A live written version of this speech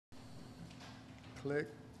click,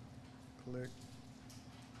 click.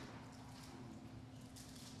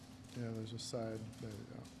 Yeah, there's a side. There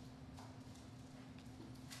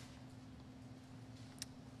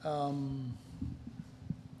we go.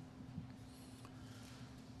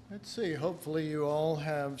 Let's see, hopefully you all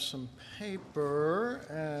have some paper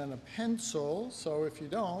and a pencil. So if you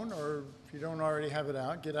don't, or if you don't already have it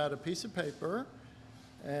out, get out a piece of paper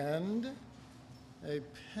and a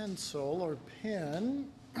pencil or pen,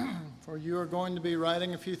 for you are going to be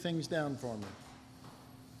writing a few things down for me.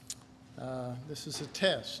 This is a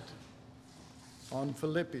test on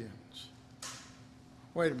Philippians.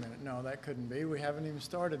 Wait a minute, no, that couldn't be. We haven't even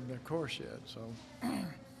started the course yet, so.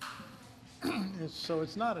 So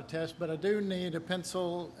it's not a test, but I do need a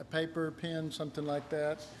pencil, a paper, pen, something like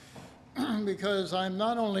that, because I'm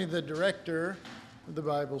not only the director of the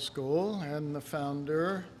Bible school and the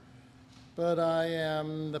founder, but I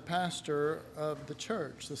am the pastor of the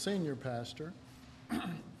church, the senior pastor.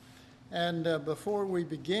 And before we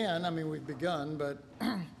begin, I mean, we've begun, but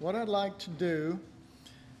what I'd like to do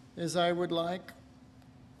is I would like,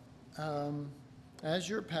 as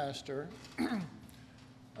your pastor,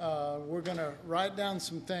 we're going to write down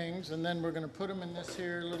some things, and then we're going to put them in this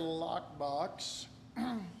here little lock box.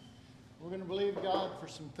 We're going to believe God for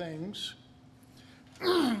some things.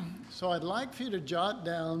 So I'd like for you to jot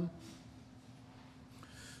down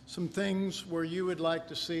some things where you would like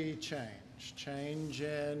to see change. Change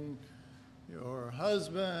in your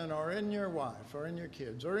husband, or in your wife, or in your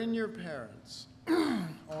kids, or in your parents,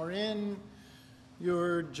 or in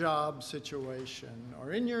your job situation,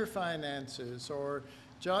 or in your finances, or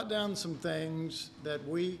jot down some things that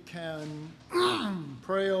we can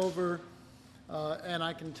pray over. And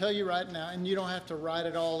I can tell you right now, and you don't have to write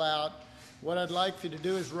it all out. What I'd like for you to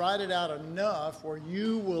do is write it out enough where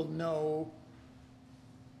you will know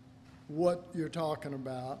what you're talking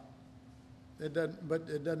about. But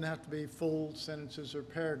it doesn't have to be full sentences or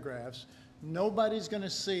paragraphs. Nobody's going to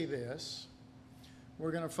see this.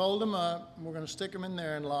 We're going to fold them up, and we're going to stick them in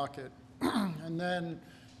there and lock it. And then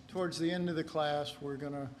towards the end of the class, we're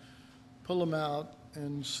going to pull them out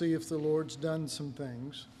and see if the Lord's done some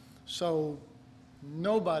things. So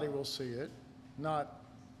nobody will see it. Not,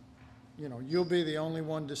 you'll be the only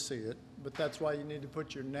one to see it. But that's why you need to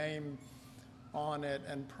put your name on it,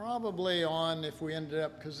 and probably on, if we ended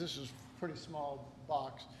up, because this is a pretty small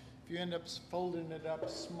box, if you end up folding it up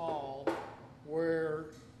small, where,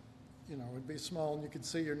 it'd be small and you could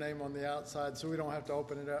see your name on the outside, so we don't have to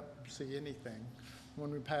open it up, see anything when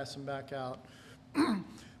we pass them back out.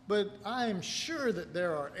 But I'm sure that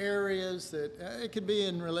there are areas that it could be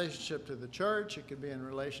in relationship to the church, it could be in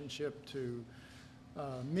relationship to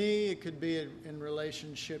me, it could be in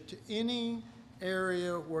relationship to any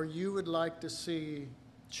area where you would like to see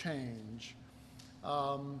change.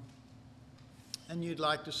 And you'd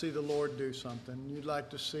like to see the Lord do something. You'd like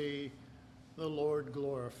to see the Lord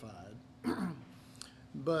glorified.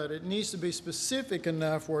 But it needs to be specific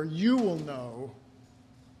enough where you will know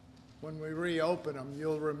when we reopen them,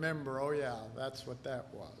 you'll remember, oh yeah, that's what that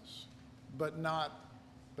was. But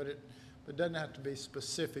it doesn't have to be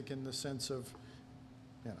specific in the sense of,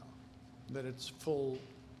 that it's full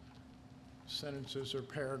sentences or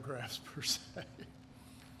paragraphs per se.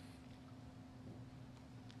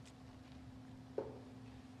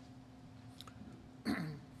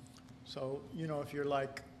 So, if you're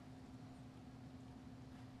like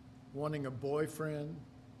wanting a boyfriend,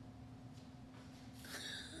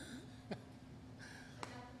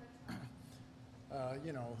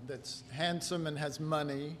 that's handsome and has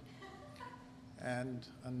money and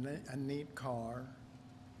a neat car.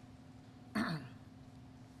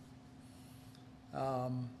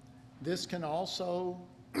 This can also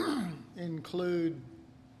include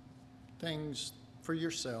things for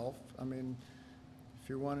yourself. I mean, if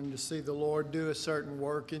you're wanting to see the Lord do a certain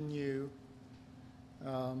work in you,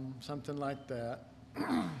 something like that.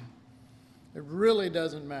 It really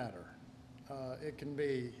doesn't matter. It can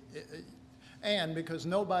be, and because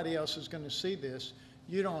nobody else is going to see this,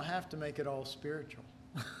 you don't have to make it all spiritual.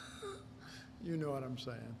 You know what I'm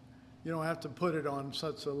saying? You don't have to put it on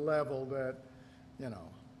such a level that,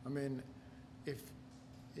 I mean,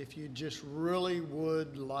 if you just really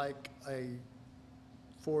would like a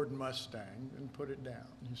Ford Mustang, and put it down.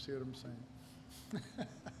 You see what I'm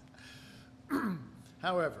saying?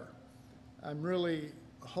 However, I'm really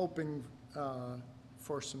hoping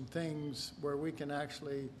for some things where we can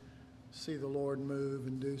actually see the Lord move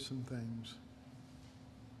and do some things.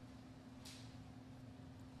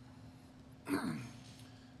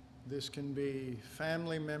 This can be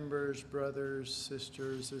family members, brothers,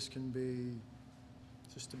 sisters. This can be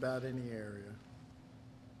just about any area.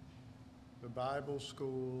 the Bible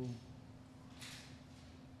school,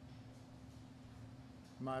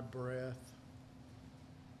 my breath.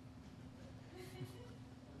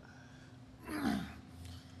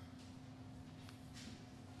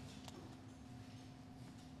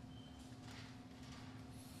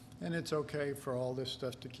 And it's okay for all this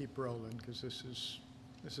stuff to keep rolling, because this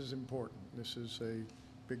is important. This is a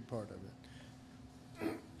big part of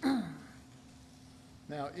it.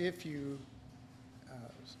 Now, if you,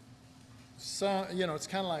 it's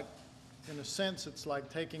kind of like, in a sense, it's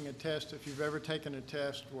like taking a test. If you've ever taken a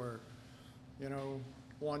test where,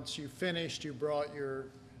 once you finished, you brought your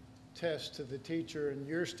test to the teacher, and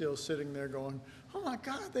you're still sitting there going, oh my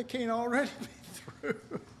God, they can't already be through.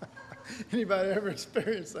 Anybody ever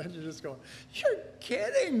experienced that? You're just going, you're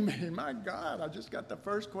kidding me. My God, I just got the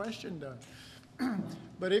first question done.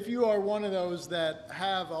 But if you are one of those that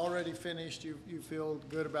have already finished, you feel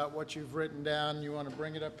good about what you've written down, you want to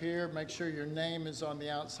bring it up here, make sure your name is on the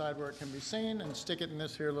outside where it can be seen, and stick it in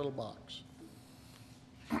this here little box.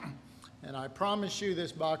 And I promise you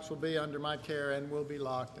this box will be under my care and will be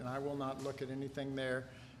locked, and I will not look at anything there.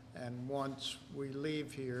 And once we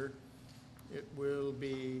leave here, it will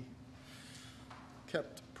be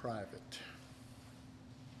kept private.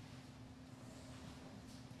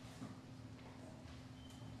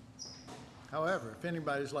 However, if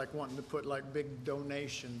anybody's like wanting to put like big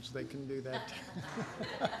donations, they can do that.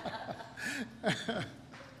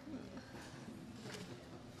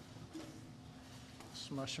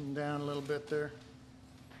 Smush them down a little bit there.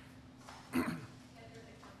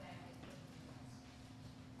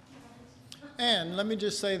 And let me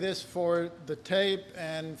just say this for the tape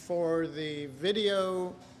and for the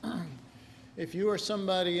video. If you are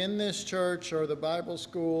somebody in this church or the Bible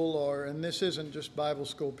school, and this isn't just Bible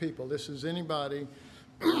school people, this is anybody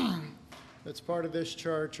that's part of this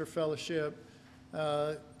church or fellowship.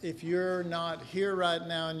 If you're not here right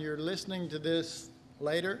now and you're listening to this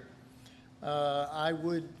later, I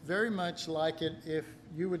would very much like it if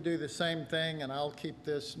you would do the same thing, and I'll keep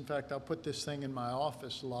this. In fact, I'll put this thing in my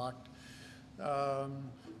office locked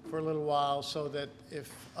for a little while, so that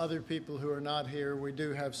if other people who are not here, we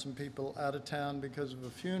do have some people out of town because of a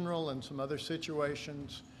funeral and some other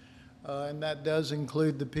situations, and that does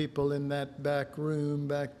include the people in that back room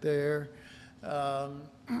back there. I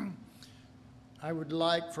would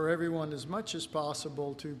like for everyone as much as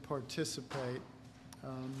possible to participate,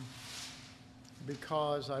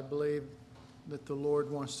 because I believe that the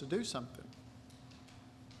Lord wants to do something.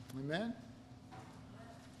 Amen?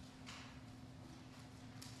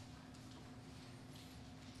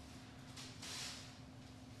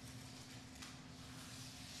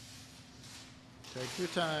 Take your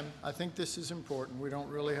time. I think this is important. We don't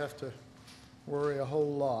really have to worry a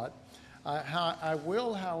whole lot. I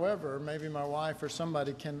will, however, maybe my wife or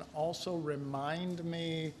somebody can also remind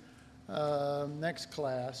me next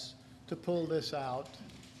class to pull this out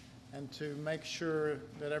and to make sure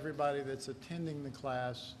that everybody that's attending the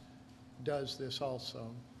class does this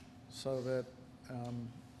also, so that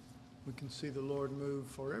we can see the Lord move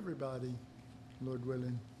for everybody, Lord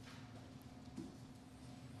willing.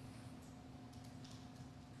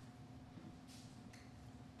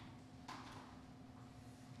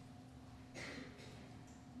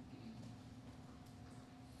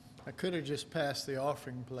 I could have just passed the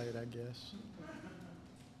offering plate, I guess.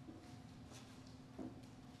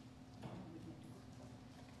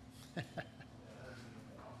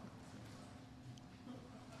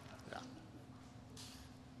 Yeah.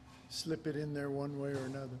 Slip it in there one way or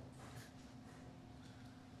another.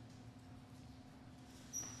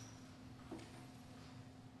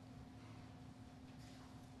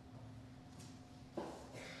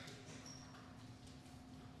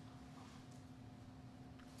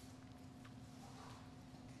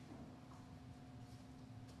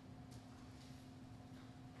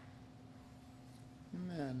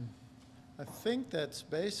 Amen. I think that's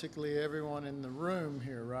basically everyone in the room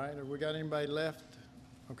here, right? Have we got anybody left?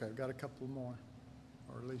 Okay, I've got a couple more,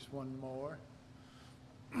 or at least one more.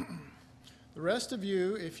 The rest of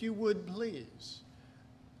you, if you would please,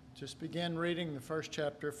 just begin reading the first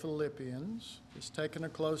chapter of Philippians, just taking a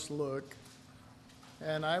close look.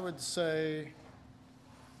 And I would say,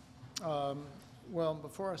 well,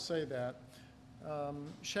 before I say that,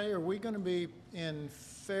 Shay, are we going to be in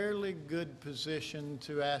fairly good position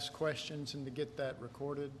to ask questions and to get that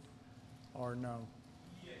recorded, or no?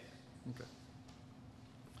 Yes. Okay.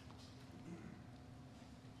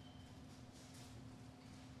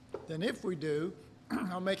 Then if we do,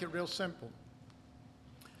 I'll make it real simple.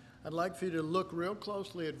 I'd like for you to look real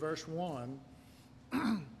closely at verse 1,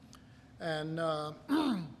 and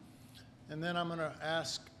then I'm going to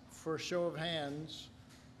ask for a show of hands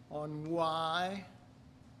on why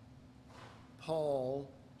Paul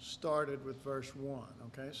started with verse 1,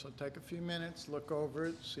 okay? So take a few minutes, look over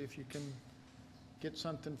it, see if you can get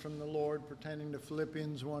something from the Lord pertaining to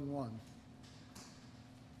Philippians 1:1.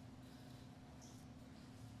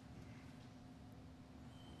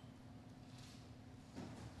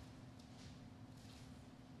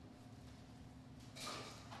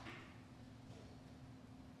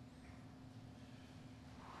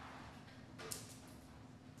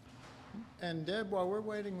 And Deb, while we're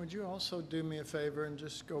waiting, would you also do me a favor and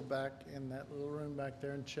just go back in that little room back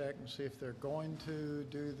there and check and see if they're going to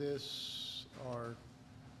do this or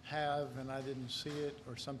have and I didn't see it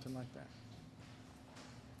or something like that?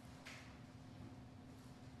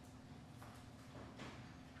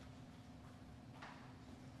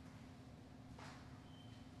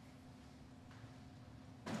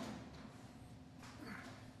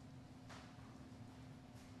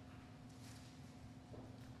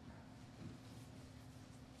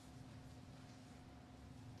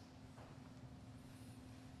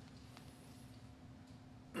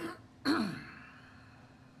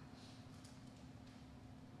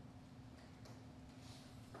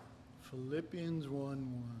 Philippians 1:1.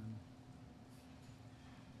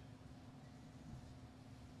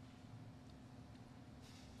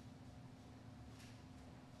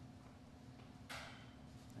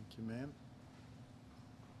 Thank you, ma'am.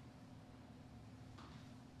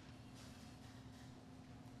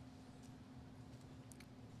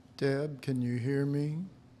 Deb, can you hear me?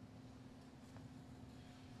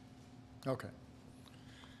 Okay.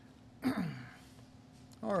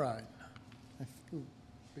 All right.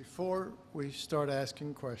 Before we start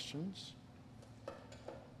asking questions,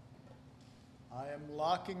 I am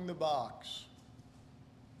locking the box.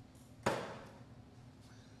 Some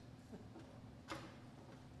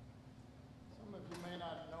of you may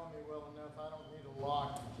not know me well enough. I don't need a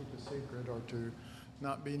lock to keep a secret or to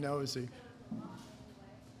not be nosy.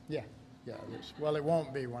 Yeah, it is. Well, it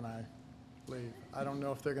won't be when I leave. I don't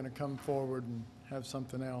know if they're going to come forward and have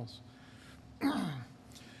something else.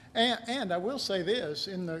 And I will say this,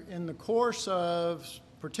 in the course of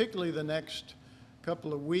particularly the next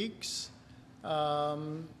couple of weeks,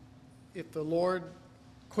 if the Lord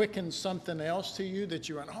quickens something else to you that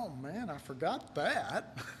you went, oh man, I forgot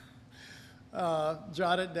that,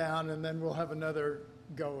 jot it down and then we'll have another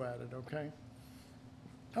go at it, okay?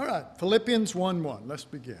 All right, Philippians 1:1, let's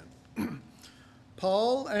begin.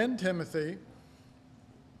 Paul and Timothy,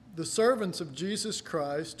 the servants of Jesus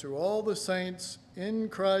Christ, to all the saints in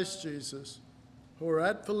Christ Jesus who are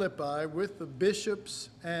at Philippi with the bishops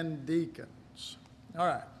and deacons. All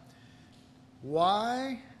right.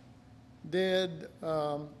 Why did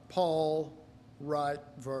Paul write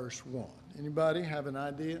verse 1? Anybody have an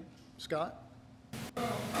idea? Scott?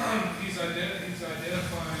 He's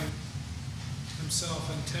identifying himself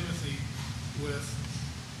and Timothy with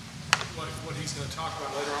what he's going to talk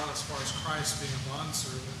about later on as far as Christ being a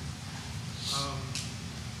bondservant.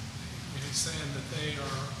 He's saying that they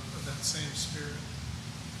are of that same spirit.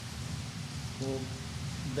 Well,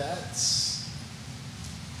 that's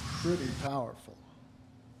pretty powerful.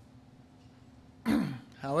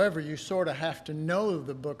 However, you sort of have to know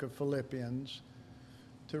the book of Philippians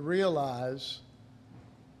to realize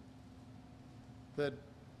that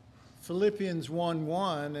Philippians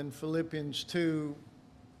 1:1 and Philippians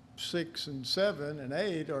 2:6 and 7 and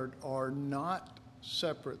 8 are not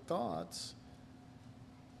separate thoughts,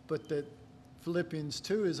 but that Philippians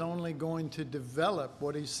 2 is only going to develop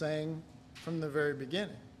what he's saying from the very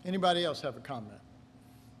beginning. Anybody else have a comment?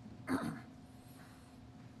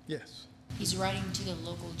 Yes. He's writing to the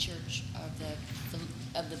local church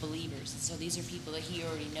of the believers. So these are people that he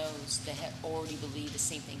already knows that have already believed the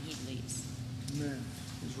same thing he believes. Amen.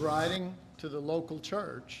 He's writing to the local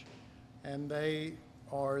church, and they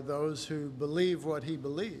are those who believe what he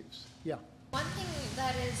believes. Yeah. One thing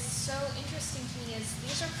that is so interesting to me is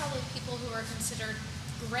these are probably people who are considered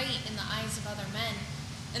great in the eyes of other men,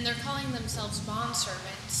 and they're calling themselves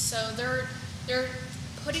bondservants. So they're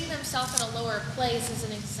putting themselves in a lower place as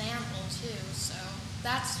an example too. So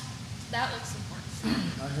that looks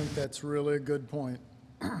important. I think that's really a good point.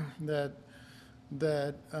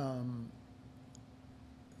 that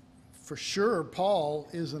for sure Paul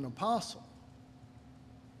is an apostle.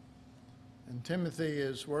 And Timothy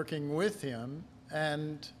is working with him,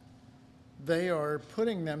 and they are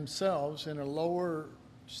putting themselves in a lower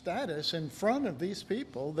status in front of these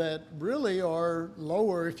people that really are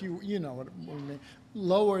lower, if you know what I mean,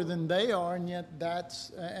 lower than they are, and yet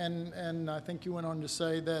and I think you went on to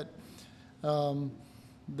say that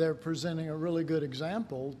they're presenting a really good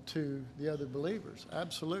example to the other believers.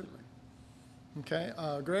 Absolutely. Okay,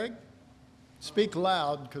 Greg, speak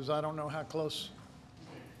loud because I don't know how close.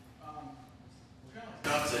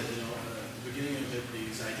 God said, at the beginning of it,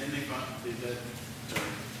 he's identifying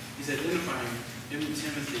him and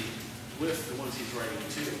Timothy with the ones he's writing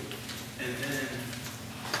to. And then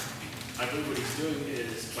I believe what he's doing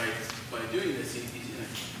is by doing this,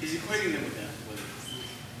 he's equating them with them,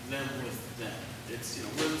 with them. It's,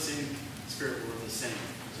 we're the same spirit, we're the same.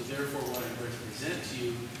 So therefore, what I'm going to present to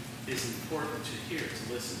you is important to hear,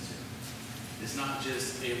 to listen to. It's not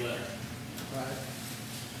just a letter. Right.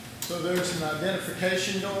 So there's an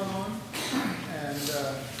identification going on,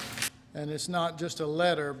 and it's not just a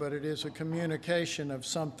letter, but it is a communication of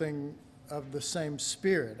something of the same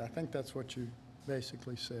spirit. I think that's what you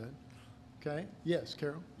basically said. Okay? Yes,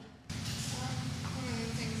 Carol? One of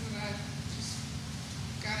the things that I just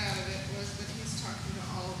got out of it was that he's talking to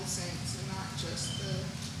all the saints and not just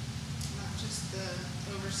the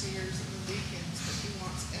overseers and the deacons, but he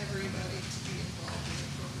wants everybody to be involved in the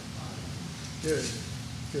corporate body. Good,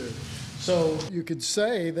 good. So you could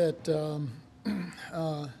say that,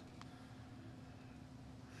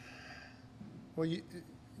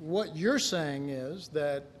 what you're saying is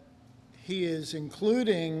that he is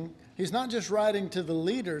including, he's not just writing to the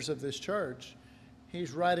leaders of this church,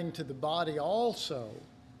 he's writing to the body also.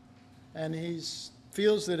 And he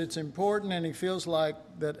feels that it's important, and he feels like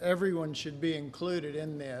that everyone should be included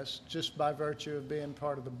in this just by virtue of being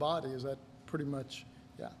part of the body. Is that pretty much,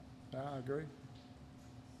 yeah, I agree.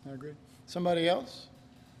 I agree. Somebody else?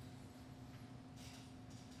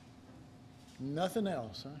 Nothing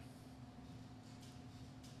else, huh?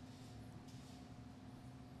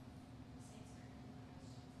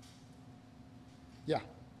 Yeah,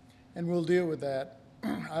 and we'll deal with that.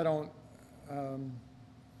 I don't,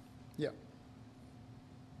 yeah.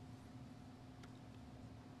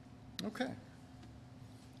 Okay.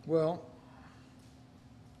 Well,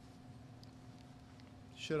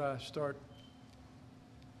 should I start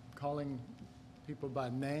calling people by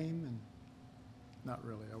name? And not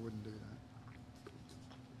really, I wouldn't do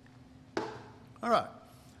that. All right.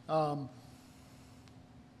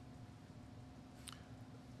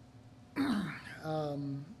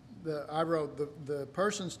 I wrote the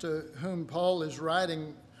persons to whom Paul is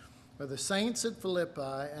writing are the saints at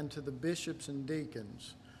Philippi and to the bishops and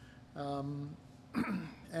deacons. And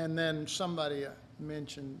then somebody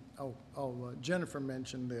mentioned, Jennifer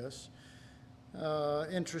mentioned this.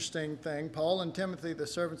 Interesting thing. Paul and Timothy, the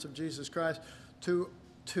servants of Jesus Christ, to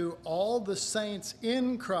all the saints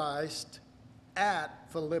in Christ at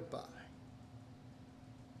Philippi.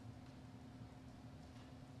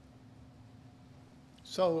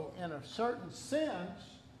 So in a certain sense,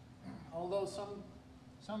 although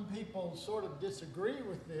some people sort of disagree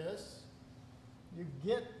with this, you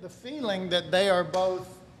get the feeling that they are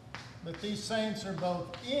both, that these saints are both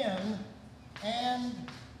in and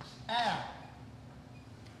at.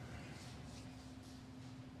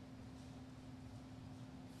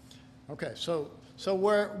 Okay, so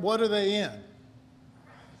what are they in?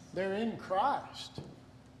 They're in Christ.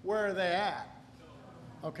 Where are they at?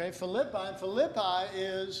 Okay, Philippi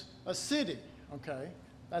is a city, okay?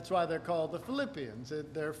 That's why they're called the Philippians.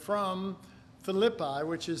 They're from Philippi,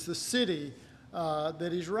 which is the city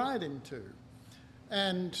that he's writing to.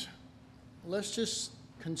 And let's just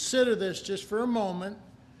consider this just for a moment.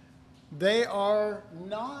 They are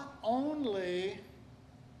not only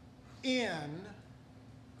in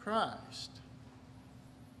Christ,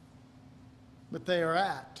 but they are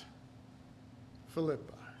at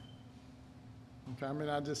Philippi. Okay, I mean,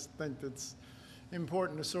 I just think it's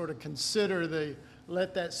important to sort of consider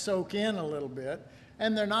let that soak in a little bit.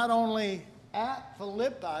 And they're not only at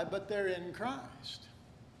Philippi, but they're in Christ.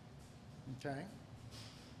 Okay?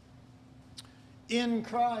 In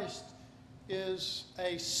Christ is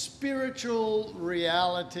a spiritual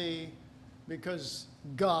reality because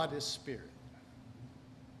God is spirit.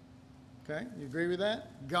 Okay? You agree with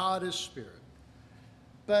that? God is spirit.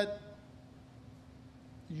 But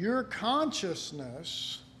your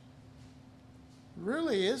consciousness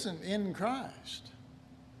really isn't in Christ.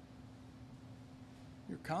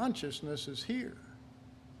 Your consciousness is here.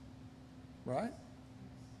 Right?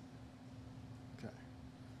 Okay.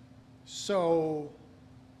 So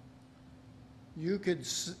you could,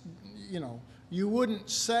 you wouldn't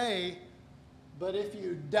say, but if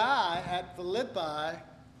you die at Philippi,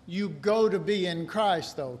 you go to be in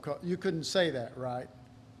Christ, though. You couldn't say that, right?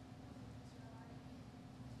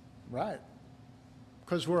 Right.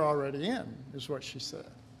 Because we're already in, is what she said.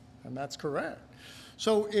 And that's correct.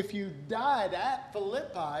 So if you died at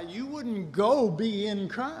Philippi, you wouldn't go be in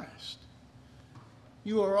Christ.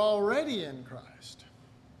 You are already in Christ.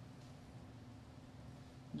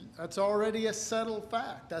 That's already a settled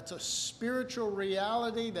fact. That's a spiritual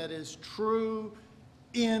reality that is true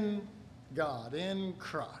in God, in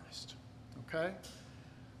Christ. Okay?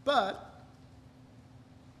 But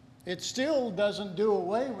it still doesn't do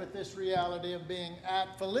away with this reality of being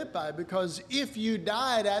at Philippi, because if you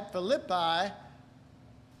died at Philippi,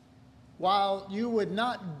 while you would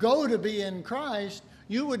not go to be in Christ,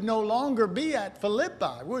 you would no longer be at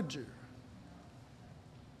Philippi, would you?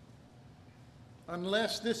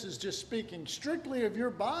 Unless this is just speaking strictly of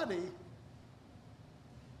your body.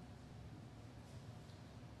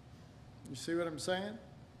 You see what I'm saying?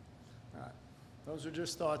 All right. Those are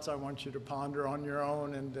just thoughts I want you to ponder on your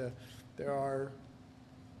own, and there are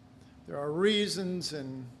reasons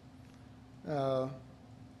and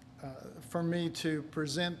for me to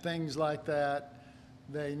present things like that.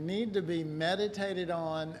 They need to be meditated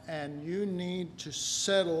on, and you need to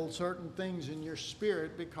settle certain things in your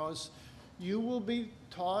spirit, because you will be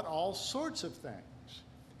taught all sorts of things.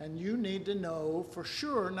 And you need to know for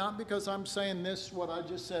sure, not because I'm saying this, what I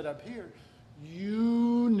just said up here.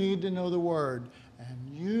 You need to know the Word, and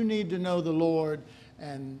you need to know the Lord,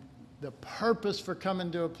 and the purpose for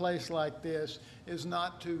coming to a place like this is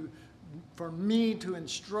not for me to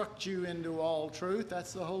instruct you into all truth.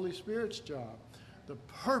 That's the Holy Spirit's job. The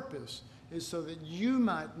purpose is so that you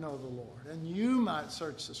might know the Lord, and you might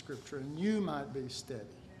search the Scripture, and you might be steady.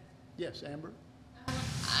 Yes, Amber?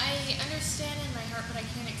 I understand in my heart, but I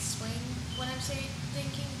can't explain what I'm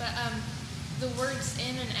thinking. But the words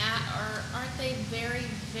in and at aren't they very,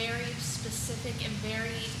 very specific and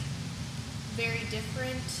very, very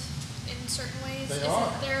different in certain ways? They are.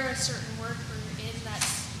 Isn't there a certain word for in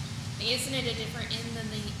that's? Isn't it a different in than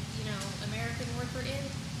the American word for in?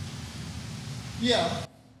 Yeah.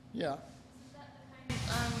 Yeah. Is that the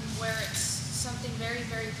kind where it's something very,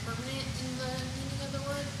 very permanent in the meaning of the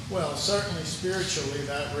word? Well, certainly spiritually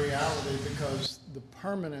that reality, because the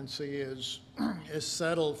permanency is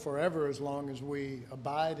settled forever as long as we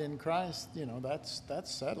abide in Christ. That's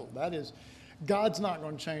settled. That is, God's not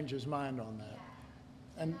going to change his mind on that.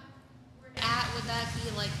 And Would that be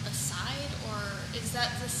like aside, or is that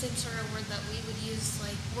the same sort of word that we would use,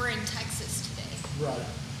 like we're in Texas today? right.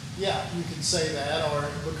 Yeah, you can say that, or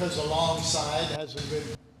because alongside has a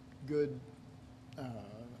good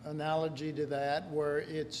analogy to that, where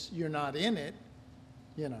you're not in it,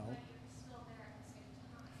 But you're still there at the same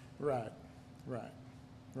time.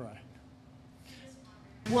 Right.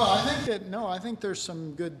 Well, I think there's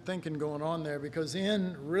some good thinking going on there, because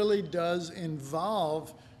in really does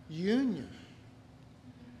involve union.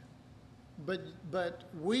 But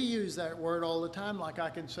we use that word all the time, like I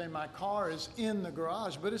can say my car is in the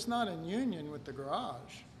garage, but it's not in union with the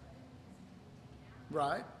garage.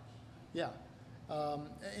 Right? Yeah.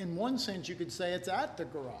 In one sense, you could say it's at the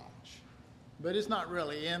garage, but it's not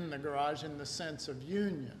really in the garage in the sense of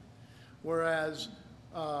union. Whereas,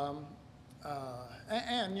 you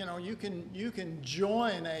can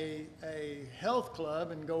join a health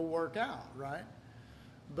club and go work out, right?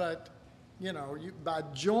 But by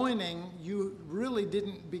joining, you really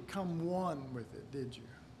didn't become one with it, did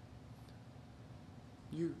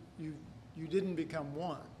you? You didn't become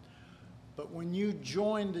one. But when you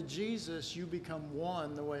join to Jesus, you become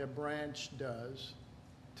one the way a branch does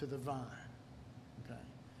to the vine. Okay?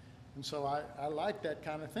 And so I like that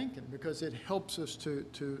kind of thinking, because it helps us to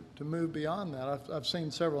move beyond that. I've seen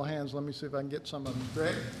several hands. Let me see if I can get some of them.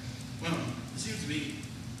 Greg? Well, it seems to me,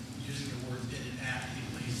 using the word in and at,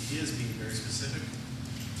 he is being very specific.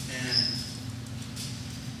 And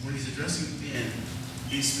when he's addressing in,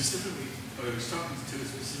 he's talking to a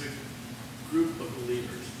specific group of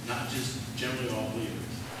believers, not just generally all believers.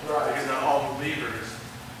 Right. Because not all believers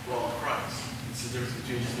dwell in Christ. It's the difference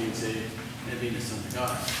between just being saved and being a son of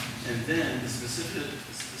God. And then the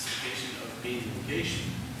specification of being the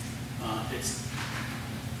vocation,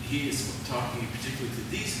 he is talking particularly to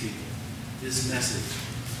these people, this message.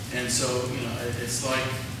 And so, it's like,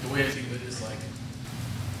 the way I think of it is like,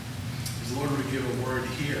 if the Lord would give a word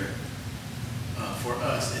here for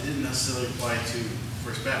us, it didn't necessarily apply to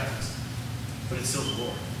First Baptist, but it's still the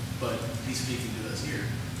Lord. But he's speaking to us here.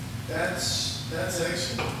 That's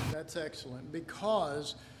excellent. That's excellent,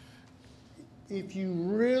 because if you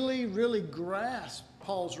really, really grasp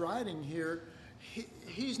Paul's writing here,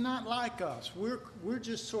 he's not like us. We're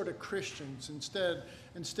just sort of Christians instead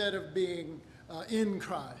of being in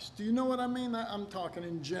Christ. Do you know what I mean? I'm talking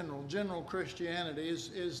in general. General Christianity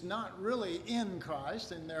is not really in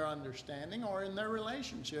Christ in their understanding or in their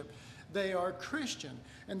relationship. they are Christian.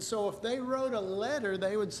 And so if they wrote a letter,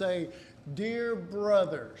 they would say, "Dear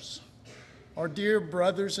brothers," or "Dear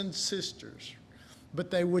brothers and sisters." But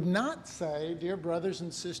they would not say, "Dear brothers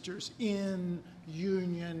and sisters in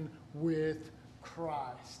union with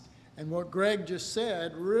Christ." And what Greg just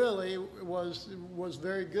said really was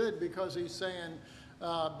very good, because he's saying,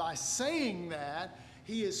 by saying that,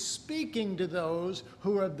 he is speaking to those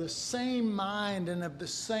who are of the same mind and of the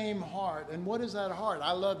same heart. And what is that heart?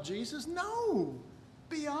 I love Jesus? No.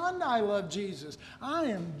 Beyond I love Jesus. I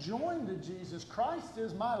am joined to Jesus. Christ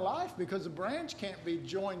is my life, because a branch can't be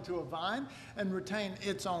joined to a vine and retain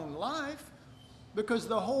its own life. Because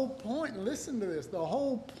the whole point, listen to this, the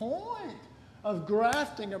whole point of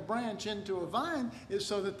grafting a branch into a vine is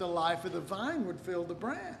so that the life of the vine would fill the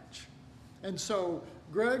branch. And so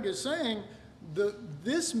Greg is saying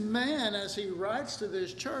this man, as he writes to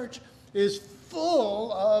this church, is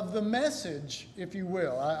full of the message, if you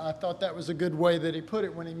will. I thought that was a good way that he put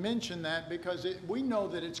it when he mentioned that, because we know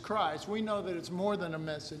that it's Christ. We know that it's more than a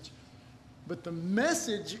message. But the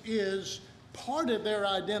message is part of their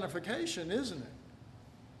identification, isn't it?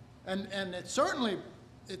 And it's certainly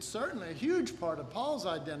a huge part of Paul's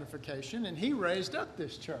identification, and he raised up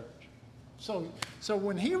this church. So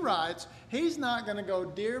when he writes, he's not going to go,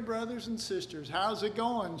 "Dear brothers and sisters, how's it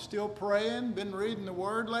going? Still praying? Been reading the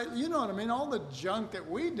Word lately?" You know what I mean? All the junk that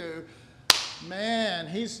we do, man,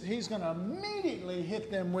 he's going to immediately hit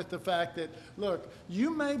them with the fact that, look, you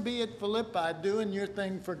may be at Philippi doing your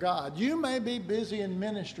thing for God. You may be busy in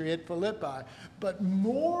ministry at Philippi. But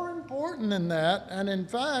more important than that, and in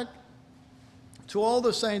fact, to all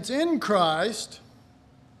the saints in Christ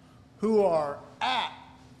who are at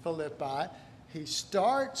Philippi, he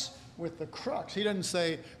starts with the crux. He doesn't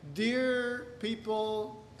say, "Dear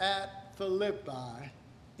people at Philippi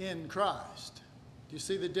in Christ." Do you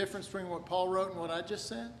see the difference between what Paul wrote and what I just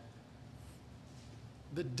said?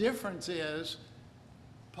 The difference is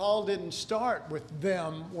Paul didn't start with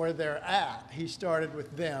them where they're at. He started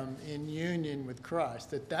with them in union with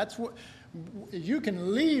Christ. That's what you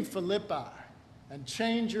can leave Philippi and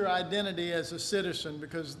change your identity as a citizen,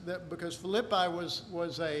 because Philippi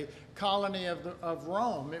was a colony of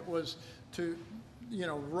Rome. It was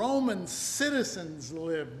Roman citizens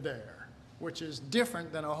lived there, which is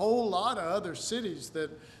different than a whole lot of other cities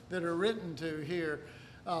that are written to here.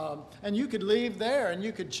 And you could leave there and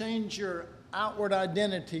you could change your outward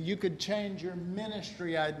identity. You could change your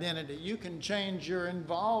ministry identity. You can change your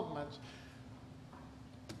involvements.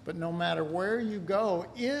 But no matter where you go,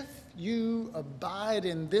 if you abide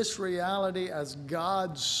in this reality as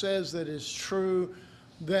God says that is true,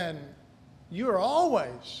 then you're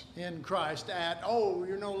always in Christ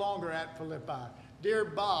you're no longer at Philippi. Dear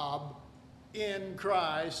Bob, in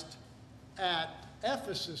Christ at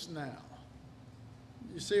Ephesus now.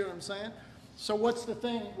 You see what I'm saying? So what's the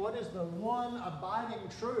thing? What is the one abiding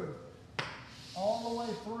truth all the way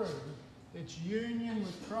through? It's union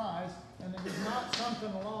with Christ, and it is not something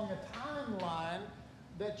along a timeline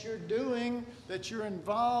that you're doing, that you're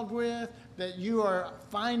involved with, that you are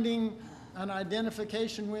finding an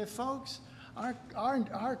identification with. Folks,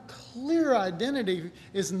 our clear identity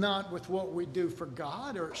is not with what we do for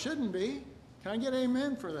God, or it shouldn't be. Can I get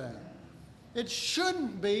amen for that? It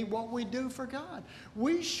shouldn't be what we do for God.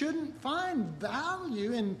 We shouldn't find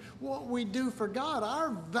value in what we do for God.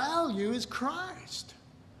 Our value is Christ.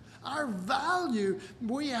 Our value,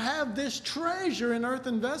 we have this treasure in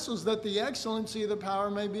earthen vessels, that the excellency of the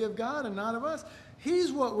power may be of God and not of us.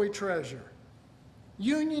 He's what we treasure.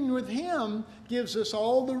 Union with Him gives us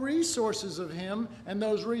all the resources of Him, and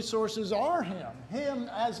those resources are Him. Him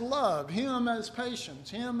as love, Him as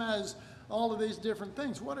patience, Him as all of these different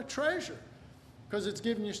things. What a treasure, because it's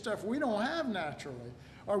giving you stuff we don't have naturally,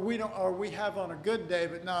 or we have on a good day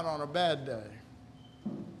but not on a bad day.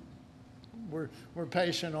 We're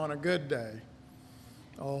patient on a good day.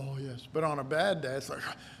 Oh, yes. But on a bad day, it's like,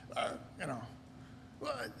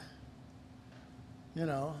 what?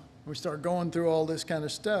 We start going through all this kind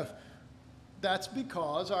of stuff. That's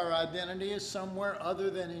because our identity is somewhere other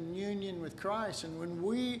than in union with Christ. And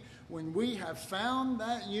when we have found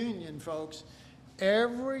that union, folks,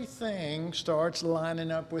 everything starts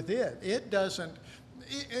lining up with it. It doesn't,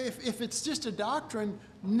 if it's just a doctrine,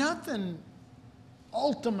 nothing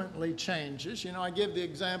ultimately changes. I give the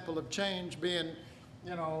example of change being,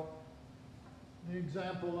 the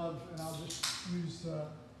example of, and I'll just use,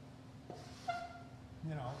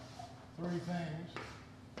 three things.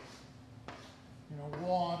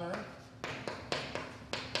 Water,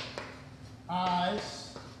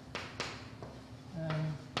 ice, and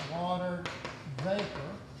water vapor.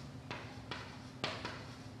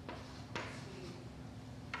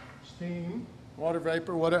 steam, water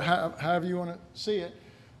vapor, whatever, however you want to see it.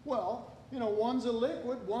 Well, you know, one's a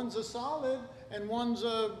liquid, one's a solid, and one's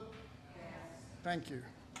a... Thank you.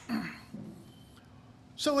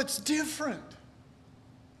 So it's different.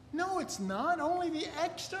 No, it's not. Only the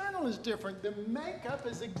external is different. The makeup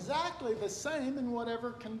is exactly the same in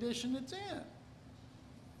whatever condition it's in.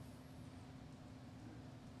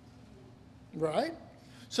 Right?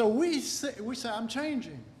 So we say, I'm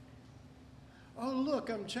changing. Oh, look,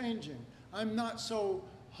 I'm changing. I'm not so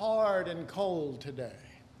hard and cold today.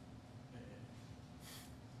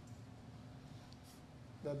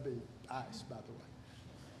 That'd be ice, by the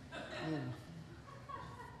way.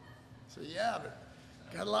 So yeah, but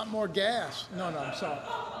got a lot more gas. No, I'm sorry.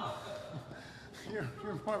 You're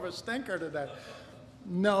more of a stinker today.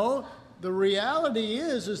 No, the reality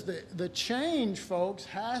is the change, folks,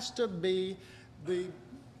 has to be the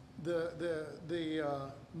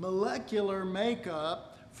molecular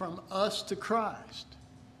makeup from us to Christ.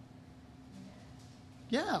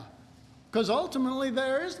 Yeah. Because ultimately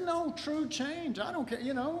there is no true change. I don't care,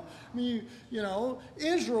 you know. I mean, you know,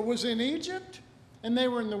 Israel was in Egypt and they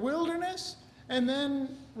were in the wilderness. And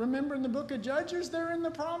then, remember in the book of Judges, they're in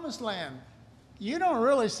the promised land. You don't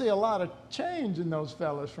really see a lot of change in those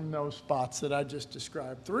fellas from those spots that I just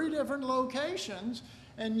described. 3 different locations,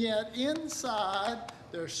 and yet inside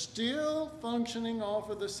they're still functioning off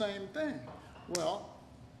of the same thing. Well,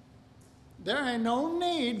 there ain't no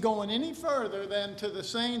need going any further than to the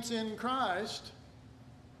saints in Christ.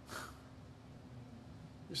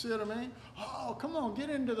 You see what I mean? Oh, come on, get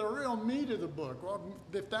into the real meat of the book. Well,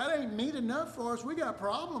 if that ain't meat enough for us, we got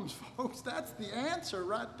problems, folks. That's the answer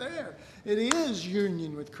right there. It is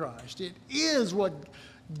union with Christ. It is what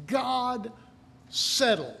God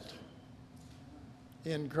settled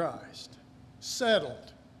in Christ.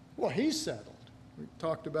 Settled. Well, He settled. We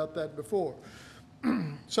talked about that before.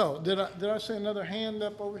 So, did I see another hand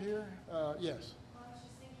up over here? Yes. Well, I was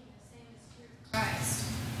just thinking the same is true for Christ,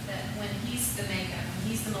 that when He's the makeup, when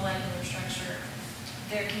He's the molecular structure,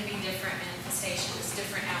 there can be different manifestations,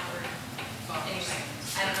 different outward. Anyway,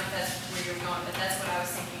 I don't know if that's where you're going, but that's what I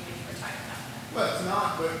was thinking when you were talking about that. Well, it's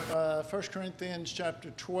not, but 1 Corinthians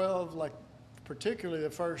chapter 12, like particularly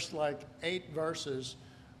the first 8 verses,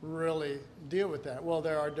 really deal with that. Well,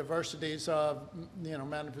 there are diversities of,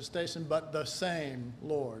 manifestation, but the same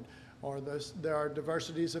Lord. Or there are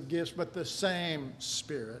diversities of gifts, but the same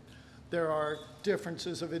Spirit. There are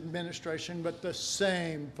differences of administration, but the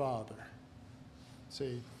same Father.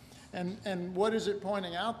 See? And what is it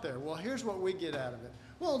pointing out there? Well, here's what we get out of it.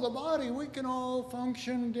 Well, the body, we can all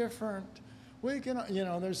function different. We can,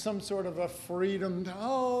 there's some sort of a freedom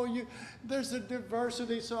to, there's a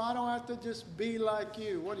diversity, so I don't have to just be like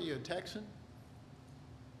you. What are you, a Texan?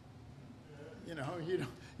 You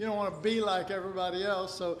don't want to be like everybody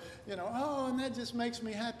else, so, and that just makes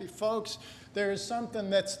me happy. Folks, there is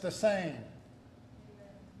something that's the same.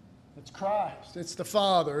 It's Christ. It's the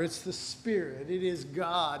Father. It's the Spirit. It is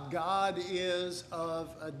God. God is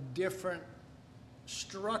of a different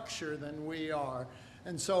structure than we are.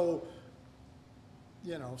 And so,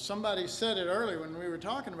 somebody said it earlier when we were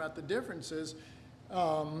talking about the differences.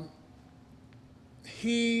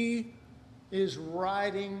 He is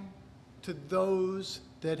writing to those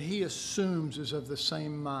that he assumes is of the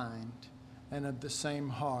same mind and of the same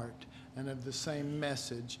heart and of the same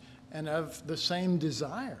message and of the same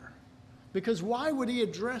desire. Because why would he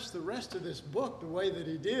address the rest of this book the way that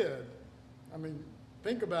he did? I mean,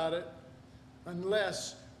 think about it.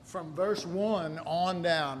 Unless from verse 1 on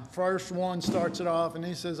down, verse 1 starts it off and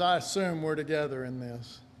he says, I assume we're together in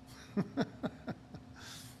this.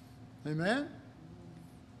 Amen?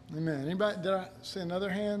 Amen. Anybody, did I see another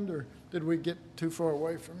hand, or did we get too far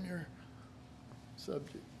away from your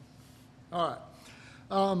subject? All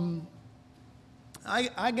right.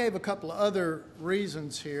 I gave a couple of other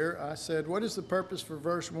reasons here. I said, what is the purpose for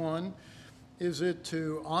verse 1? Is it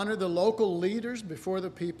to honor the local leaders before the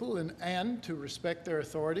people and to respect their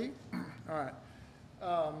authority? All right.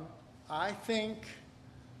 I think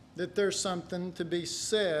that there's something to be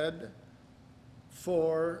said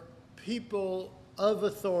for people of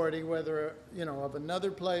authority, whether, of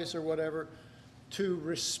another place or whatever, to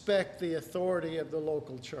respect the authority of the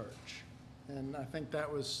local church. And I think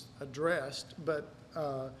that was addressed, but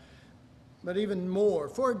even more.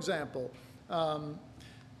 For example,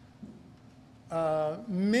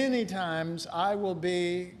 many times I will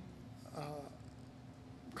be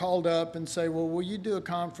called up and say, well, will you do a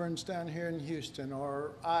conference down here in Houston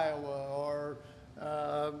or Iowa or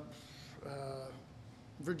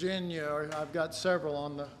Virginia, or I've got several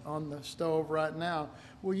on the stove right now.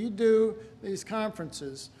 Will you do these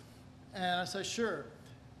conferences? And I say, sure.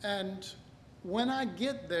 And when I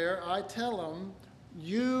get there, I tell them,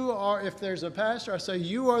 you are, if there's a pastor, I say,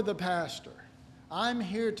 you are the pastor. I'm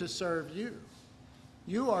here to serve you.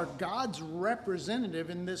 You are God's representative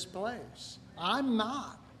in this place. I'm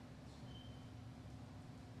not.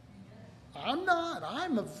 I'm not.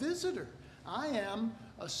 I'm a visitor. I am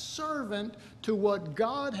a servant to what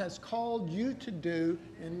God has called you to do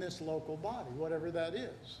in this local body, whatever that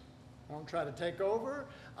is. I don't try to take over.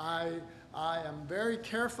 I am very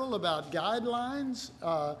careful about guidelines,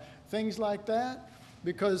 things like that,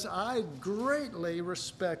 because I greatly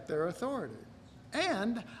respect their authority.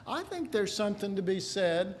 And I think there's something to be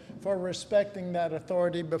said for respecting that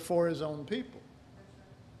authority before his own people.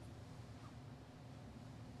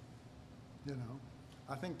 You know,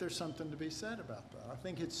 I think there's something to be said about that. I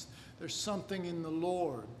think there's something in the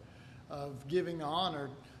Lord of giving honor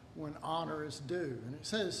when honor is due. And it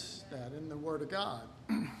says that in the Word of God.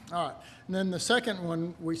 All right. And then the second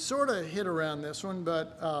one, we sort of hit around this one,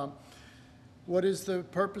 but what is the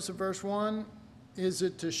purpose of verse 1? Is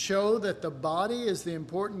it to show that the body is the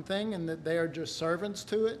important thing and that they are just servants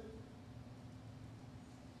to it?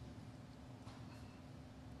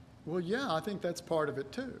 Well, yeah, I think that's part of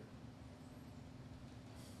it too.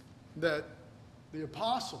 That the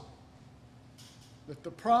apostle, that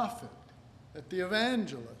the prophet, that the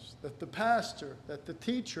evangelist, that the pastor, that the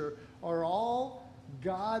teacher are all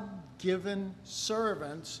God-given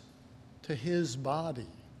servants to his body.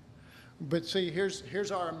 But see,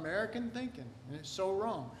 here's our American thinking, and it's so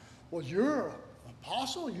wrong. Well, you're an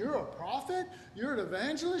apostle, you're a prophet, you're an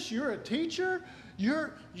evangelist, you're a teacher,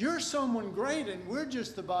 you're someone great, and we're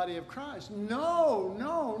just the body of Christ. No,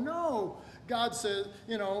 no, no. God says,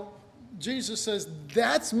 you know, Jesus says,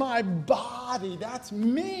 that's my body, that's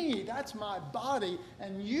me, that's my body,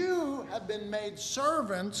 and you have been made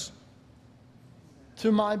servants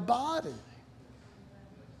to my body.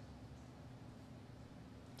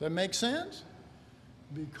 Does that make sense?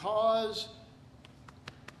 Because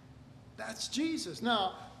that's Jesus.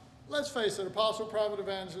 Now, let's face it, apostle, prophet,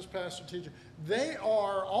 evangelist, pastor, teacher, they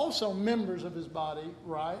are also members of his body,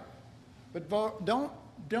 right? But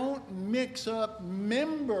don't mix up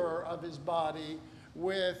member of his body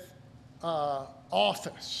with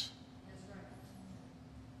office.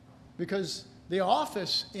 Because the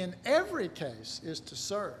office in every case is to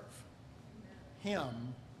serve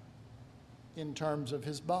him in terms of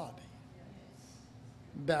his body.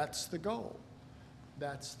 That's the goal.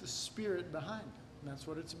 That's the spirit behind it. And that's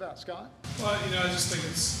what it's about. Scott? Well, you know, I just think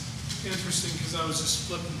it's interesting because I was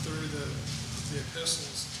just flipping through the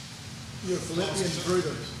epistles. You're flipping through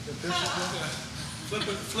the epistles? Yeah,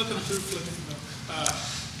 flipping through.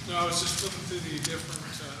 No, I was just flipping through the different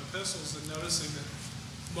epistles and noticing that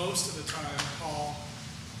most of the time Paul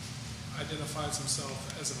identifies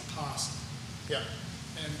himself as an apostle. Yeah.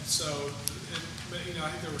 And so, you know,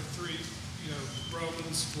 I think there were three, you know,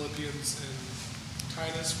 Romans, Philippians, and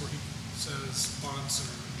Titus, where he says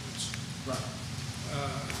bondservant, which, Right.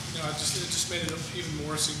 you know, it just made it even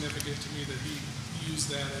more significant to me that he used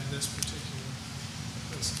that in this particular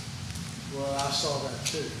epistle. Well, I saw that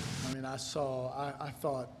too. I mean, I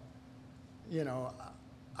thought, you know,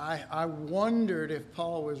 I wondered if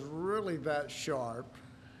Paul was really that sharp.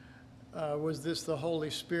 Was this the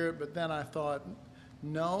Holy Spirit? But then I thought,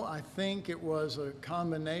 no, I think it was a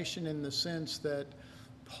combination in the sense that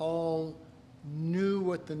Paul knew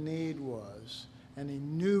what the need was, and he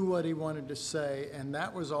knew what he wanted to say, and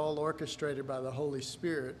that was all orchestrated by the Holy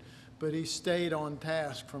Spirit, but he stayed on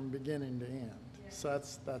task from beginning to end. So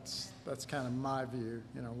that's kind of my view.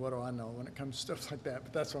 You know, what do I know when it comes to stuff like that?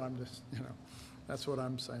 But that's what I'm just, you know, that's what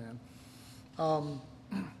I'm saying. All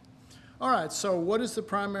right, so what is the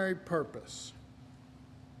primary purpose?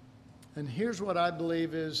 And here's what I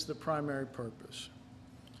believe is the primary purpose.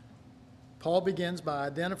 Paul begins by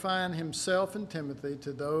identifying himself and Timothy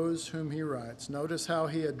to those whom he writes. Notice how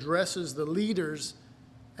he addresses the leaders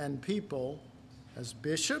and people as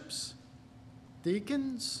bishops,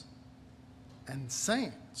 deacons, and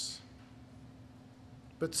saints,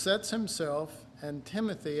 but sets himself and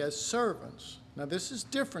Timothy as servants. Now, this is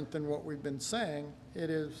different than what we've been saying. It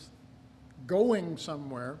is going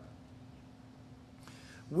somewhere.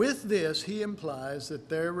 With this, he implies that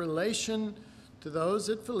their relation to those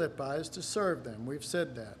at Philippi is to serve them. We've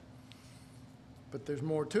said that. But there's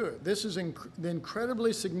more to it. This is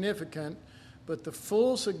incredibly significant, but the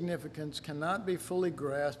full significance cannot be fully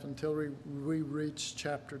grasped until we reach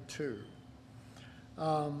chapter 2.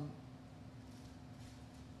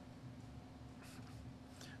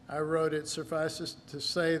 I wrote, it suffices to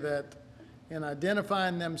say that in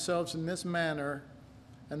identifying themselves in this manner,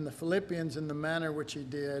 and the Philippians in the manner which he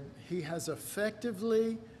did, he has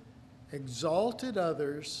effectively exalted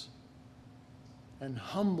others, and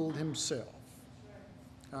humbled himself.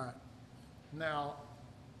 All right. Now,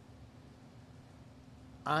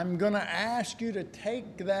 I'm going to ask you to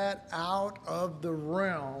take that out of the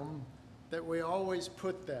realm that we always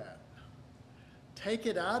put that. Take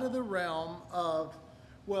it out of the realm of,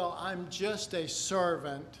 well, I'm just a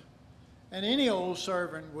servant, and any old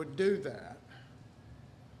servant would do that.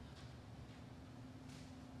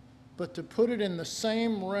 But to put it in the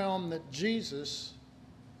same realm that Jesus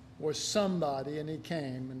was somebody and he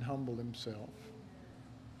came and humbled himself.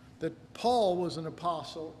 That Paul was an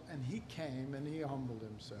apostle and he came and he humbled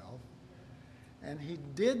himself. And he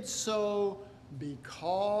did so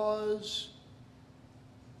because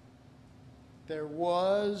there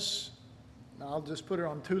was, I'll just put it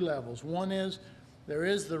on two levels. One is, there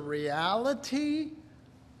is the reality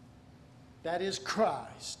that is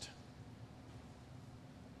Christ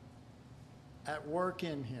at work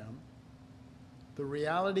in him. The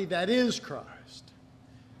reality that is Christ.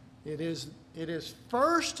 It is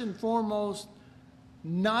first and foremost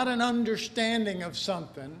not an understanding of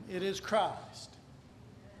something. It is Christ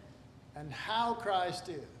and how Christ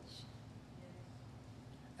is.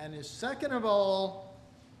 And is second of all,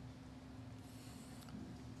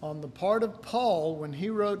 on the part of Paul when he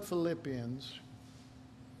wrote Philippians,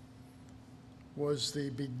 was the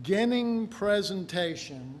beginning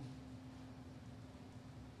presentation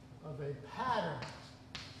of a pattern.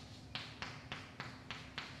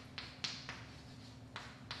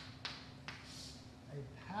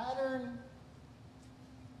 A pattern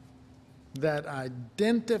that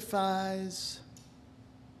identifies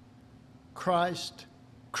Christ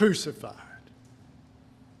crucified.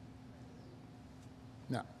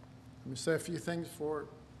 Now, let me say a few things before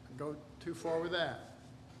I go too far with that.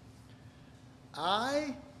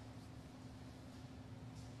 I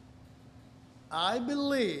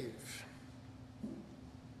believe,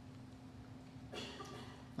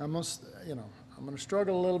 I'm going to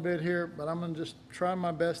struggle a little bit here, but I'm going to just try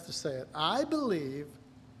my best to say it. I believe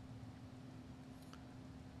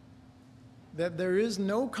that there is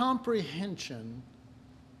no comprehension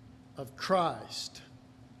of Christ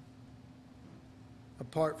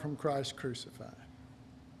apart from Christ crucified.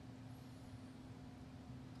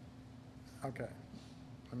 Okay,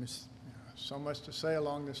 so much to say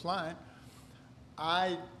along this line.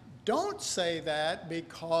 I don't say that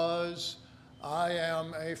because I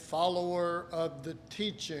am a follower of the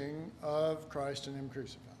teaching of Christ and Him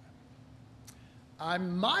crucified. I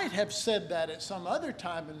might have said that at some other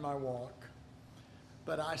time in my walk,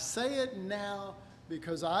 but I say it now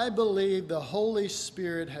because I believe the Holy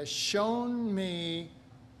Spirit has shown me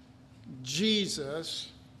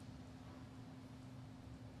Jesus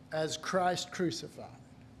as Christ crucified.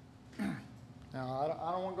 Now,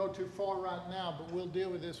 I don't want to go too far right now, but we'll deal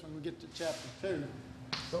with this when we get to chapter 2.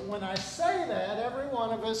 But when I say that, every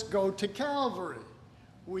one of us go to Calvary.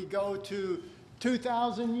 We go to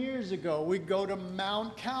 2,000 years ago. We go to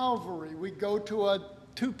Mount Calvary. We go to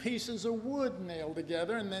two pieces of wood nailed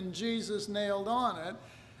together, and then Jesus nailed on it.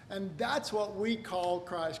 And that's what we call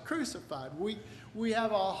Christ crucified. We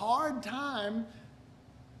have a hard time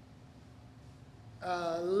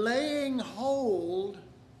laying hold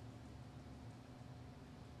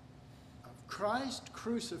of Christ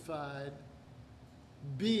crucified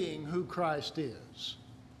being who Christ is,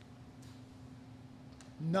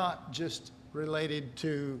 not just related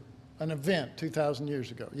to an event 2,000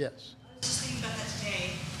 years ago. Yes? I was just thinking about that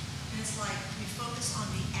today, and it's like we focus on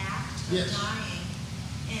the act of Yes. dying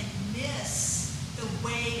and miss the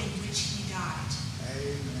way in which he died.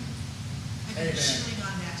 Amen. I've been Amen. chewing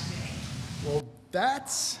on that today. Well,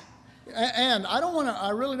 that's, and I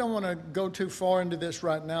really don't want to go too far into this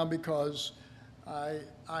right now because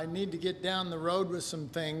I need to get down the road with some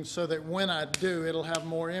things so that when I do, it'll have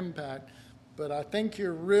more impact. But I think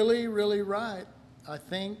you're really, really right. I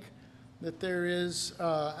think that there is,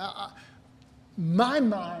 my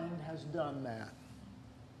mind has done that.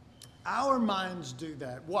 Our minds do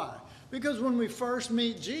that. Why? Because when we first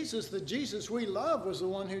meet Jesus, the Jesus we love was the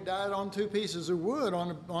one who died on two pieces of wood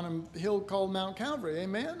on a hill called Mount Calvary.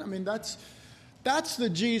 Amen? I mean, that's the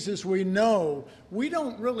Jesus we know. We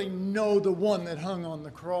don't really know the one that hung on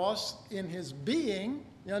the cross in his being.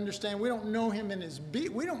 You understand? We don't know him in his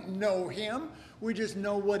being. We don't know him. We just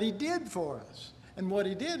know what he did for us. And what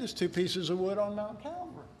he did is two pieces of wood on Mount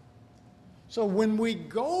Calvary. So when we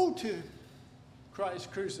go to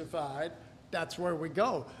Christ crucified, that's where we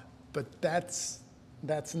go. But that's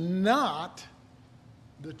not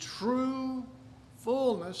the true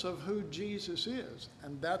fullness of who Jesus is.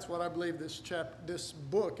 And that's what I believe this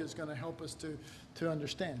book is going to help us to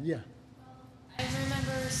understand. Yeah. I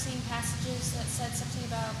remember seeing passages that said something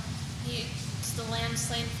about it's the lamb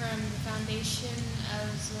slain from the foundation of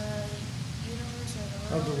the universe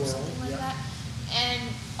or Of the or world, something like yeah. that. And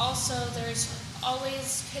also there's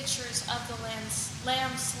always pictures of the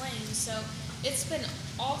lamb slain. So it's been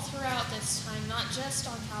all throughout this time, not just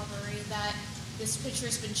on Calvary, that this picture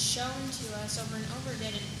has been shown to us over and over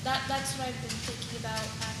again. And that's what I've been thinking about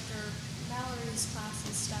after Valerie's class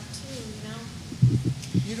and stuff too, you know?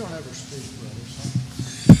 You don't ever speak, brother. So.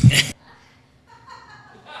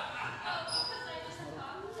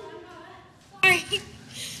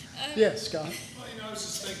 Yes, Scott. Well, I was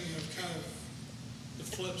just thinking of kind of the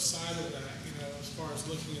flip side of that, as far as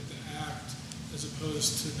looking at the act as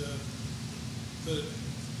opposed to the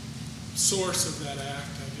source of that act,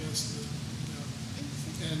 I guess.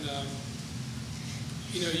 And,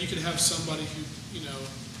 you could have somebody who,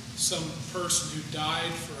 some person who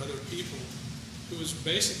died for other people who was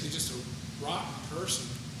basically just a rotten person,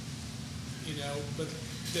 but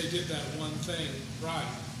they did that one thing right.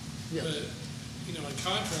 Yes. But, in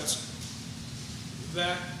contrast,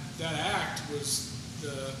 that act was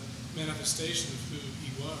the manifestation of who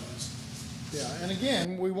he was. Yeah, and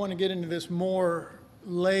again, we want to get into this more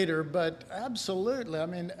later, but absolutely. I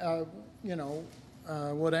mean,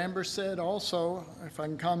 what Amber said also, if I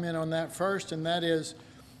can comment on that first, and that is,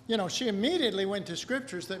 she immediately went to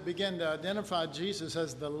scriptures that began to identify Jesus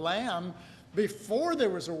as the Lamb before there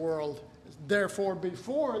was a world. Therefore,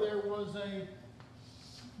 before there was a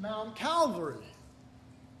Mount Calvary,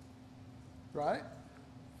 right?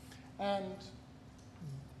 And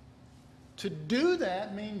to do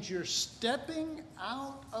that means you're stepping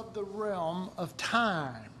out of the realm of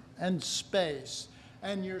time and space,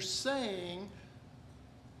 and you're saying,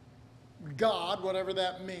 God, whatever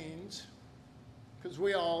that means, because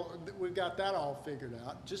we've got that all figured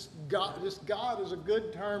out. Just God is a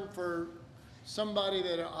good term for somebody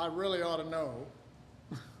that I really ought to know,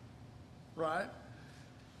 right?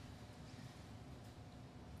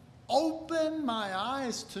 Open my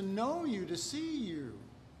eyes to know you, to see you.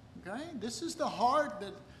 Okay? This is the heart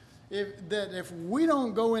that if we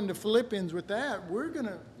don't go into Philippians with that, we're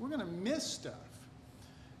gonna miss stuff.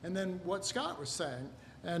 And then what Scott was saying,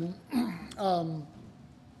 and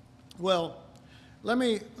let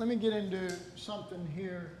me get into something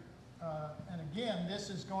here. And again, this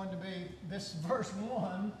is going to be this verse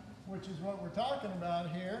 1, which is what we're talking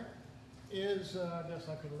about here. Is I guess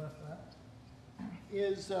I could have left that.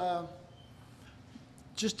 Is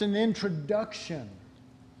just an introduction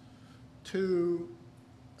to,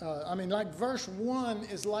 like verse 1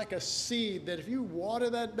 is like a seed that if you water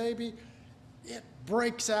that baby, it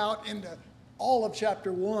breaks out into all of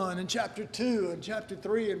chapter 1 and chapter 2 and chapter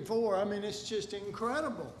 3 and 4. I mean, it's just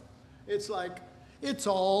incredible. It's like, it's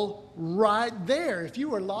all right there. If you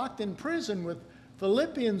were locked in prison with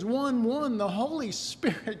Philippians 1:1, the Holy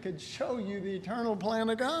Spirit could show you the eternal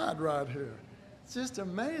plan of God right here. It's just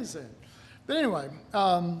amazing. But anyway, so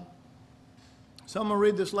I'm going to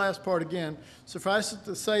read this last part again. Suffice it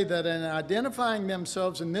to say that in identifying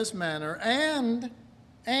themselves in this manner and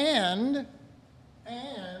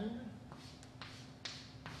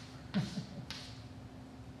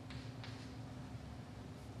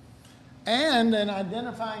and in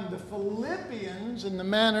identifying the Philippians in the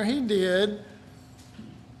manner he did,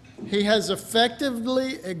 he has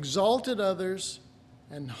effectively exalted others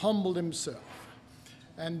and humbled himself.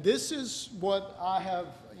 And this is what I have,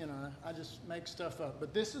 I just make stuff up,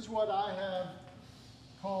 but this is what I have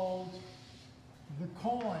called the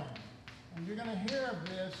coin. And you're going to hear of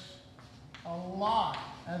this a lot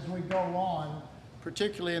as we go on,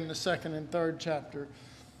 particularly in the second and third chapter.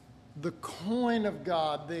 The coin of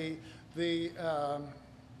God, the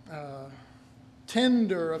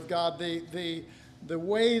tender of God, the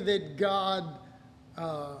way that God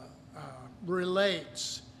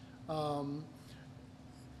relates.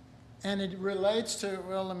 And it relates to,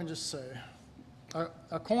 well, let me just say,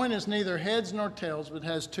 a coin is neither heads nor tails, but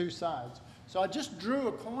has two sides. So I just drew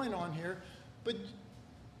a coin on here, but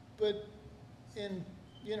in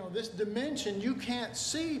this dimension, you can't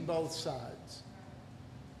see both sides.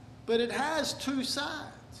 But it has two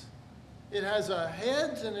sides. It has a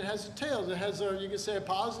heads and it has a tails. It has you can say a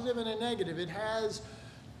positive and a negative. It has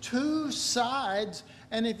two sides,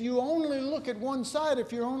 and if you only look at one side,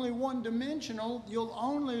 if you're only one-dimensional, you'll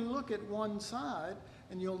only look at one side,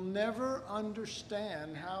 and you'll never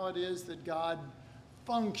understand how it is that God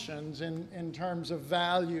functions in terms of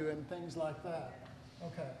value and things like that.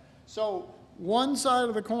 Okay, so one side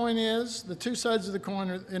of the coin is, the two sides of the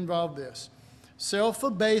coin involve this: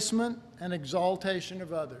 self-abasement and exaltation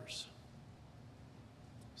of others.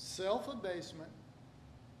 Self-abasement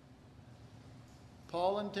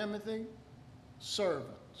Paul and Timothy,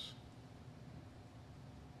 servants.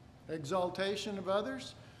 Exaltation of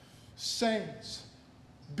others, saints,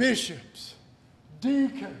 bishops,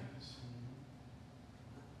 deacons.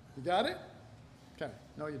 You got it? Okay.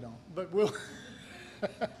 No, you don't. But we'll...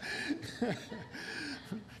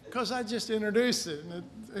 Because I just introduced it, and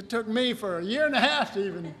it took me for a year and a half to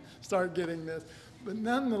even start getting this. But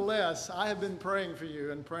nonetheless, I have been praying for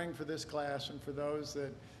you and praying for this class and for those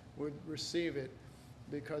that would receive it,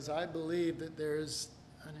 because I believe that there is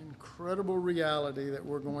an incredible reality that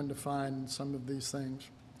we're going to find in some of these things.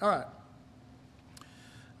 All right.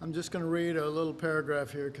 I'm just going to read a little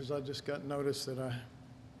paragraph here because I just got notice that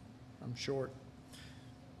I'm short.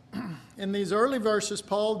 In these early verses,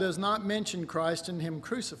 Paul does not mention Christ and him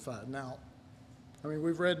crucified. Now, I mean,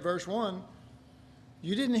 we've read verse 1.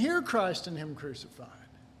 You didn't hear Christ and him crucified,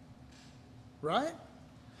 right?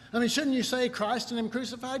 I mean, shouldn't you say Christ and him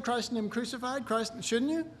crucified, Christ and him crucified, Christ,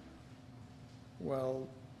 shouldn't you? Well,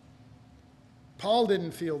 Paul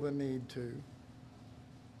didn't feel the need to.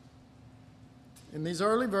 In these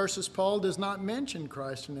early verses, Paul does not mention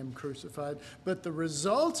Christ and him crucified, but the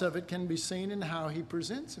results of it can be seen in how he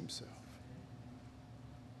presents himself.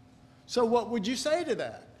 So what would you say to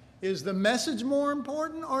that? Is the message more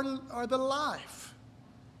important or the life?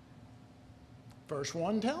 Verse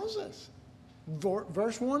 1 tells us.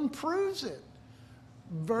 Verse 1 proves it.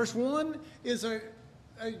 Verse 1 is a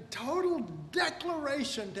total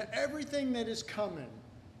declaration to everything that is coming.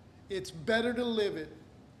 It's better to live it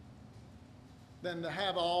than to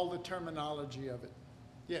have all the terminology of it.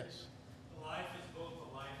 Yes? The life is both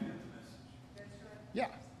the life and the message. That's right.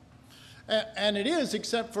 Yeah. And it is,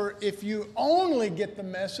 except for if you only get the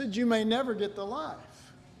message, you may never get the life.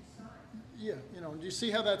 Yeah, you know, do you see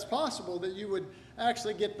how that's possible, that you would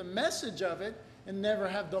actually get the message of it and never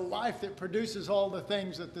have the life that produces all the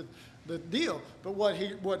things that the deal. But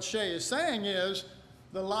what Shay is saying is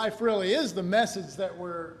the life really is the message that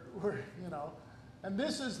we're you know, and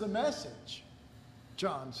this is the message,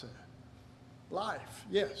 John said. Life,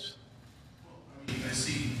 yes. Well, I mean, I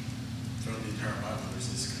see throughout the entire Bible there's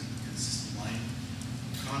this consistent line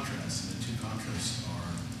contrast, and the two contrasts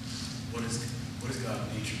are what is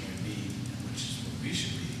God's nature by being, and which is what we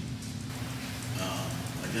should be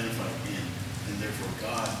identified in, and therefore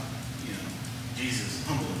God, you know, Jesus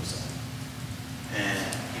humbled himself, and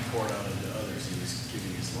he poured out into others. He was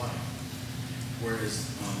giving his life. Whereas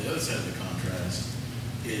on the other side of the contrast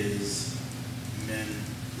is men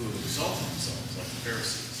who have exalted themselves, like the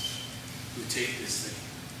Pharisees, who take this thing,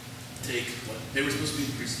 take what they were supposed to be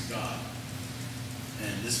the priests of God,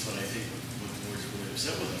 and this is what I think what the Lord's really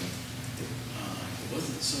upset with them. It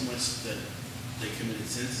wasn't so much that they committed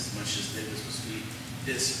sins as much as they were supposed to be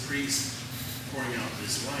his priest pouring out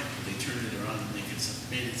his life, but they turned it around and made it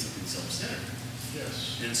something self-centered.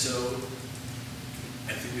 Yes. And so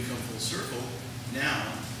I think we've come full circle now,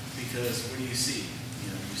 because what do you see? You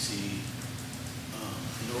know, you see,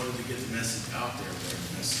 in order to get the message out there, whatever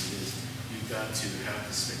the message is, you've got to have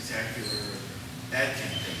the spectacular ad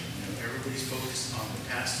campaign. You know, everybody's focused on the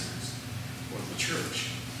pastors or the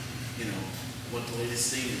church, you know, what the latest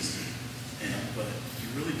thing is. But you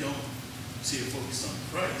really don't see it focused on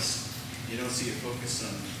Christ. You don't see it focused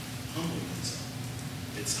on humbling himself.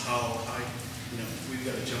 It's how high, you know, we've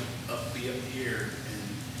got to be up here, and,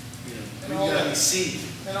 you know, we've got to be seen.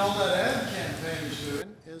 And all that ad campaign is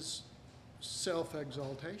doing is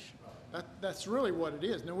self-exaltation. That's really what it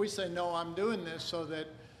is. Now we say, no, I'm doing this so that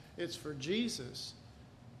it's for Jesus.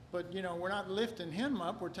 But, you know, we're not lifting him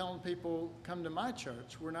up. We're telling people, come to my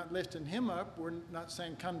church. We're not lifting him up. We're not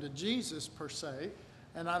saying come to Jesus per se.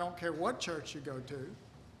 And I don't care what church you go to.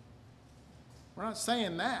 We're not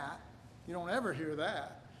saying that. You don't ever hear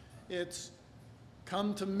that. It's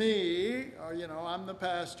come to me, or, you know, I'm the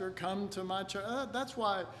pastor, come to my church. That's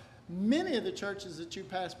why many of the churches that you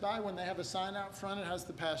pass by, when they have a sign out front, it has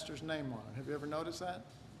the pastor's name on it. Have you ever noticed that?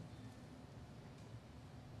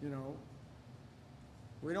 You know,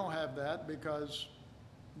 we don't have that because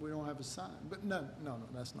we don't have a sign. But no,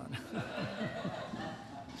 that's not.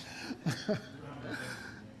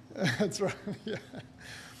 That's right. Yeah.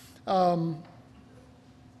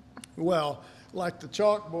 Well, like the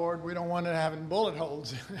chalkboard, we don't want it having bullet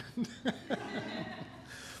holes in it.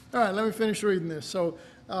 All right, let me finish reading this. So,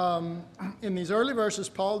 in these early verses,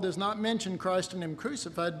 Paul does not mention Christ and him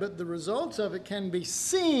crucified, but the results of it can be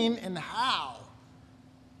seen in how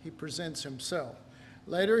he presents himself.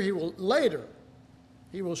 Later, he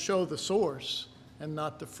will show the source and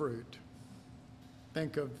not the fruit.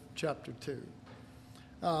 Think of chapter 2.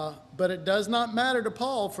 But it does not matter to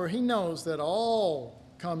Paul, for he knows that all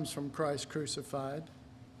comes from Christ crucified.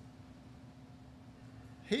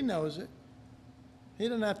 He knows it. He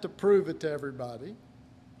doesn't have to prove it to everybody.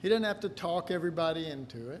 He doesn't have to talk everybody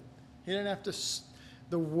into it. He doesn't have to,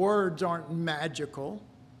 the words aren't magical.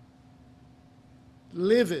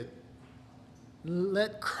 Live it.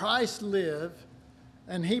 Let Christ live,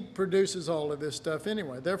 and he produces all of this stuff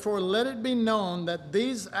anyway. Therefore, let it be known that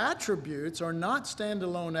these attributes are not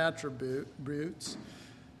standalone attributes,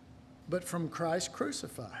 but from Christ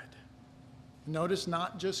crucified. Notice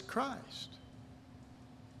not just Christ,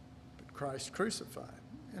 but Christ crucified.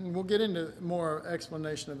 And we'll get into more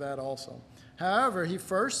explanation of that also. However, he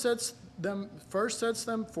first sets them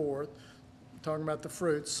forth, talking about the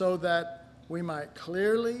fruits, so that we might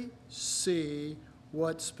clearly see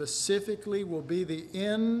what specifically will be the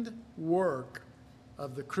end work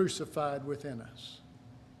of the crucified within us.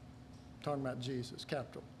 Talking about Jesus,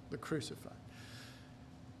 capital, the crucified.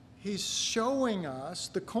 He's showing us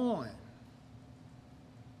the coin.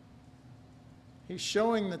 He's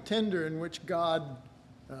showing the tender in which God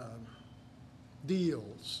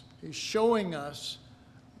deals. He's showing us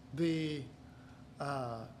the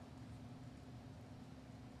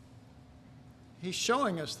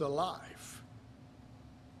life.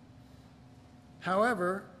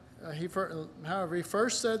 However, he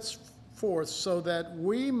first sets forth so that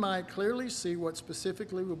we might clearly see what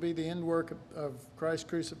specifically will be the end work of Christ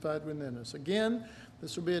crucified within us. Again,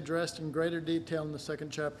 this will be addressed in greater detail in the second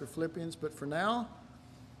chapter of Philippians, but for now,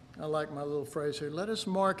 I like my little phrase here. Let us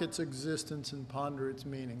mark its existence and ponder its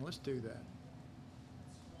meaning. Let's do that.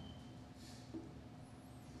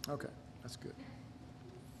 Okay, that's good.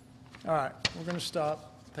 All right, we're going to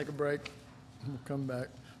stop, take a break, and we'll come back.